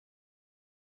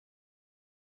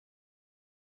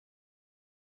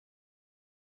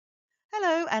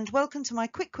Hello and welcome to my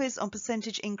quick quiz on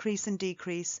percentage increase and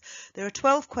decrease. There are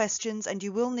 12 questions and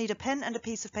you will need a pen and a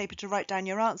piece of paper to write down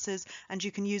your answers, and you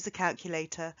can use a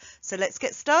calculator. So let's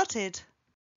get started.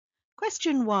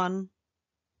 Question 1.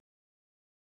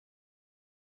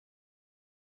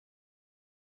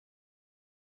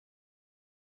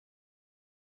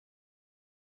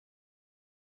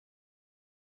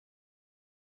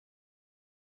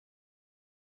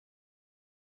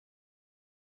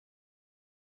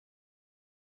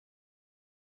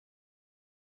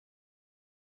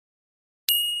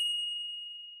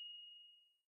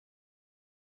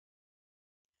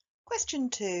 Question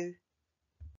 2.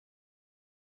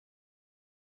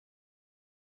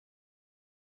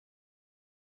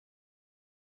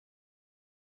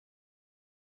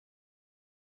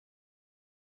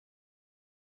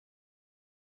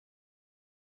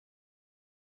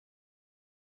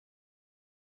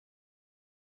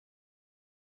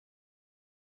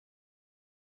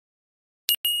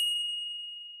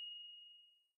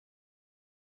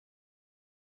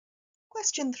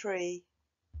 Question 3.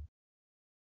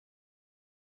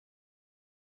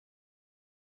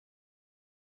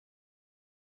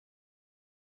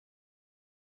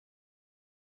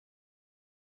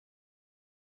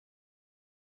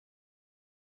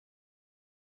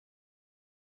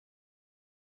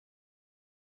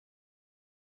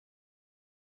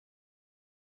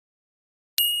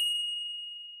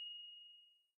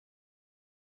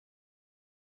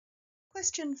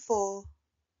 Question 4.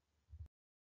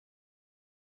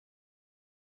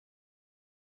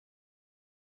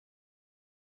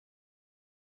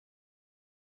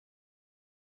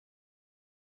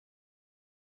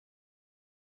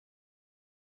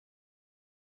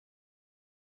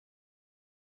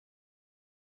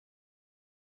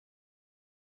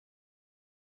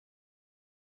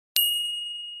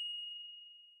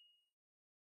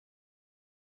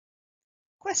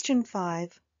 Question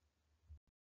 5.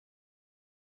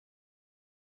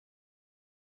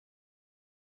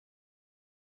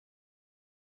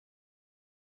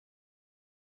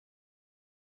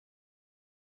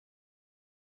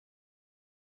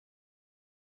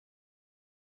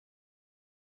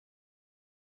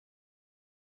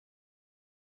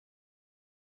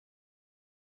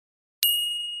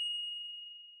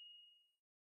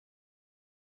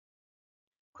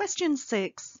 Question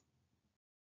 6.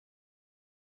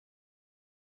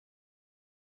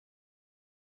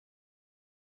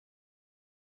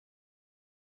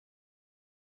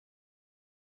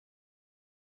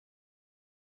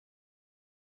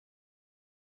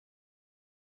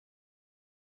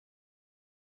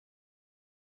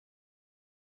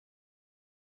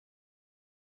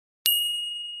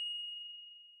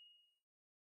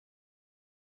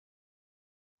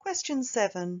 Question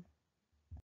 7.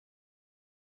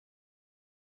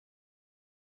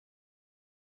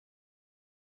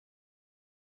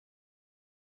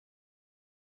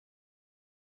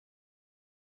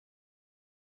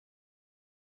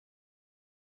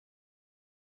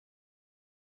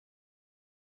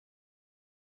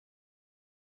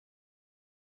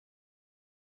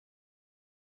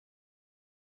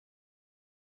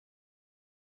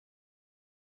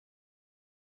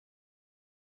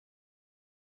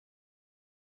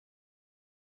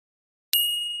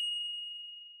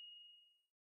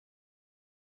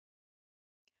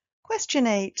 Question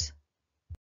 8.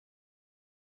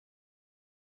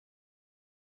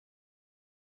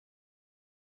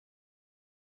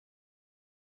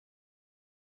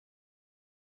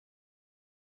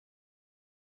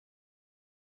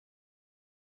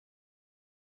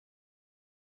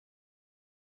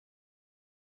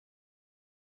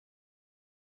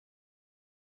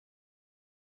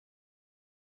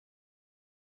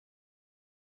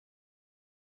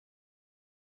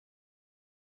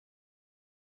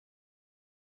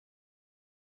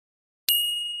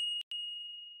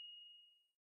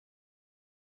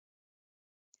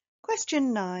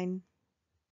 Question 9.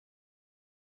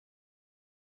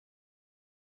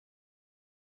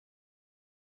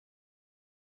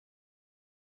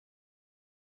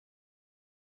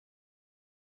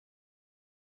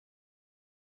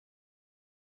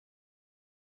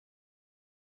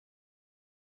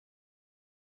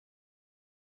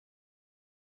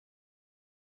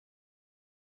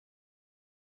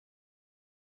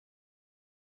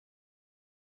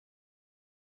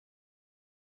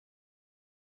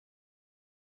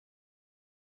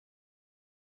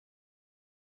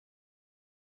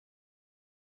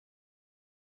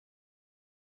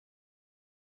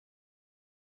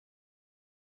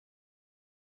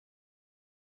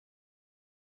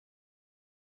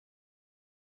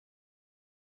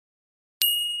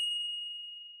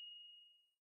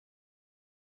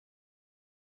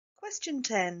 Question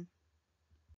 10.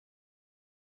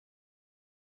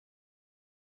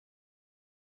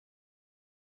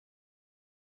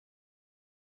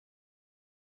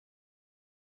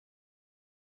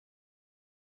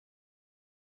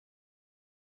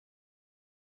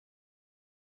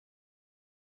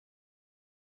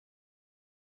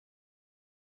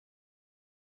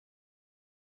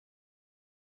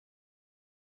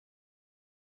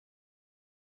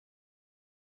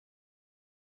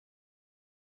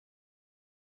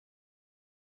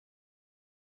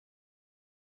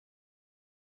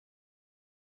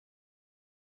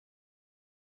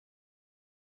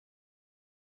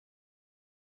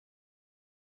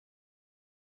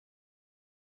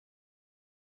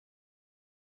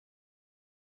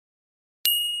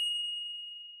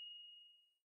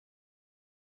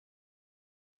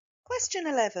 Question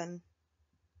 11.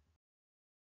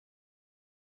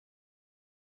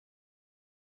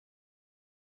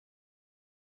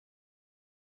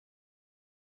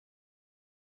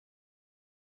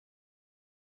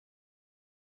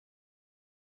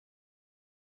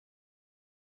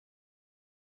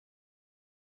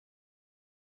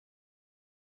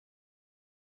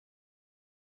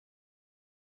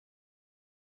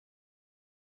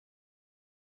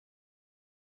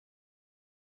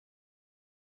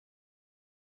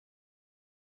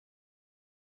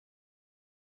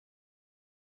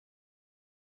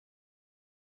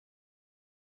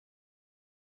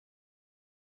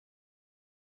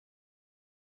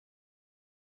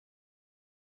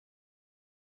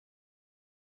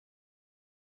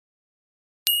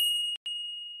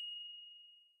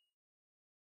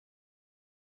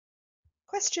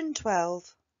 Question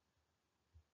 12.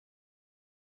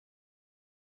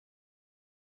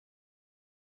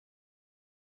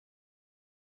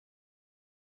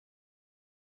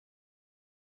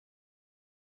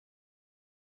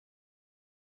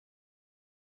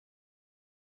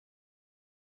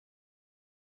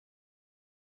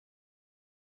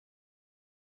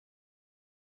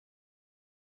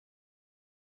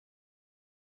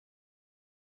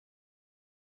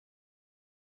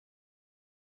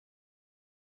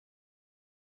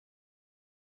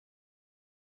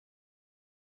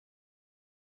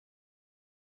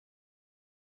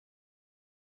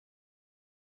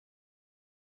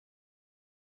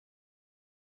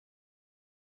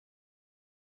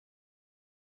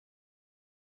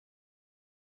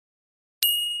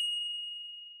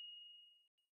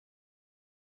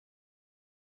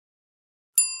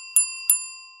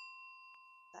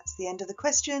 That's the end of the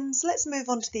questions. Let's move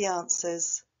on to the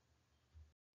answers.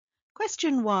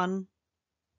 Question 1.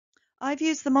 I've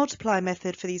used the multiply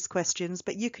method for these questions,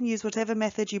 but you can use whatever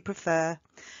method you prefer.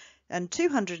 And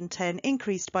 210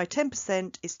 increased by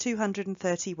 10% is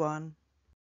 231.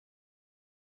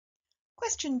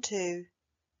 Question 2.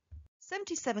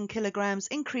 77 kilograms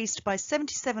increased by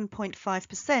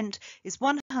 77.5% is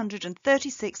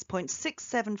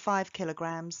 136.675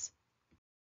 kilograms.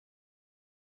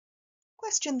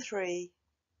 Question 3.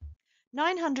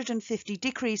 950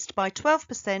 decreased by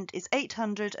 12% is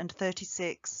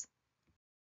 836.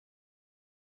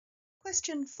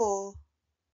 Question 4.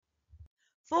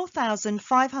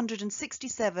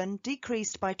 4,567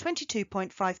 decreased by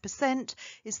 22.5%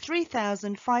 is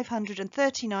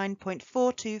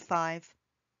 3,539.425.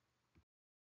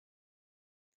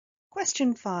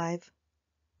 Question 5.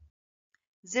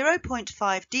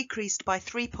 0.5 decreased by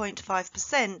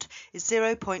 3.5% is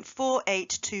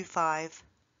 0.4825.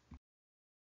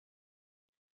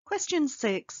 Question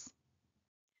 6.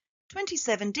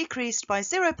 27 decreased by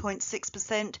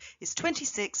 0.6% is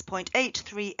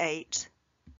 26.838.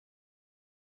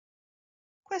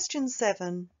 Question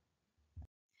 7.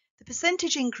 The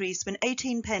percentage increase when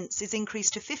 18 pence is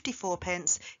increased to 54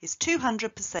 pence is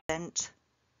 200%.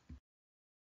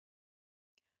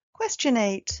 Question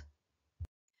 8.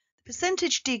 The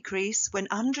percentage decrease when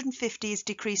 150 is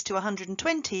decreased to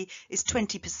 120 is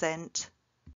 20%.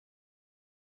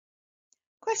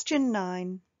 Question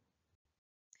 9.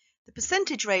 The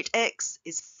percentage rate X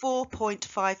is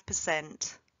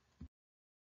 4.5%.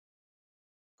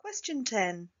 Question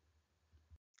 10.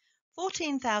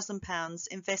 £14,000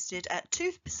 invested at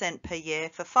 2% per year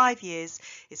for 5 years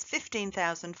is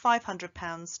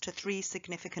 £15,500 to 3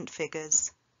 significant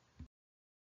figures.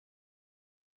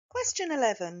 Question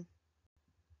 11.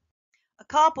 A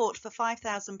car bought for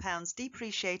 £5,000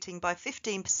 depreciating by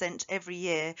 15% every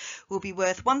year will be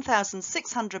worth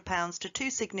 £1,600 to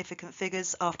 2 significant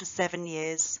figures after 7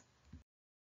 years.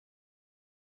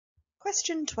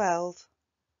 Question 12.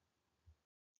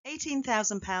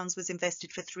 £18,000 was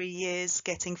invested for 3 years,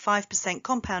 getting 5%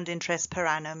 compound interest per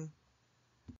annum.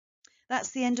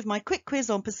 That's the end of my quick quiz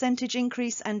on percentage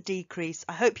increase and decrease.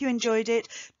 I hope you enjoyed it.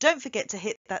 Don't forget to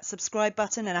hit that subscribe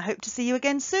button and I hope to see you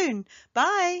again soon.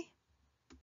 Bye!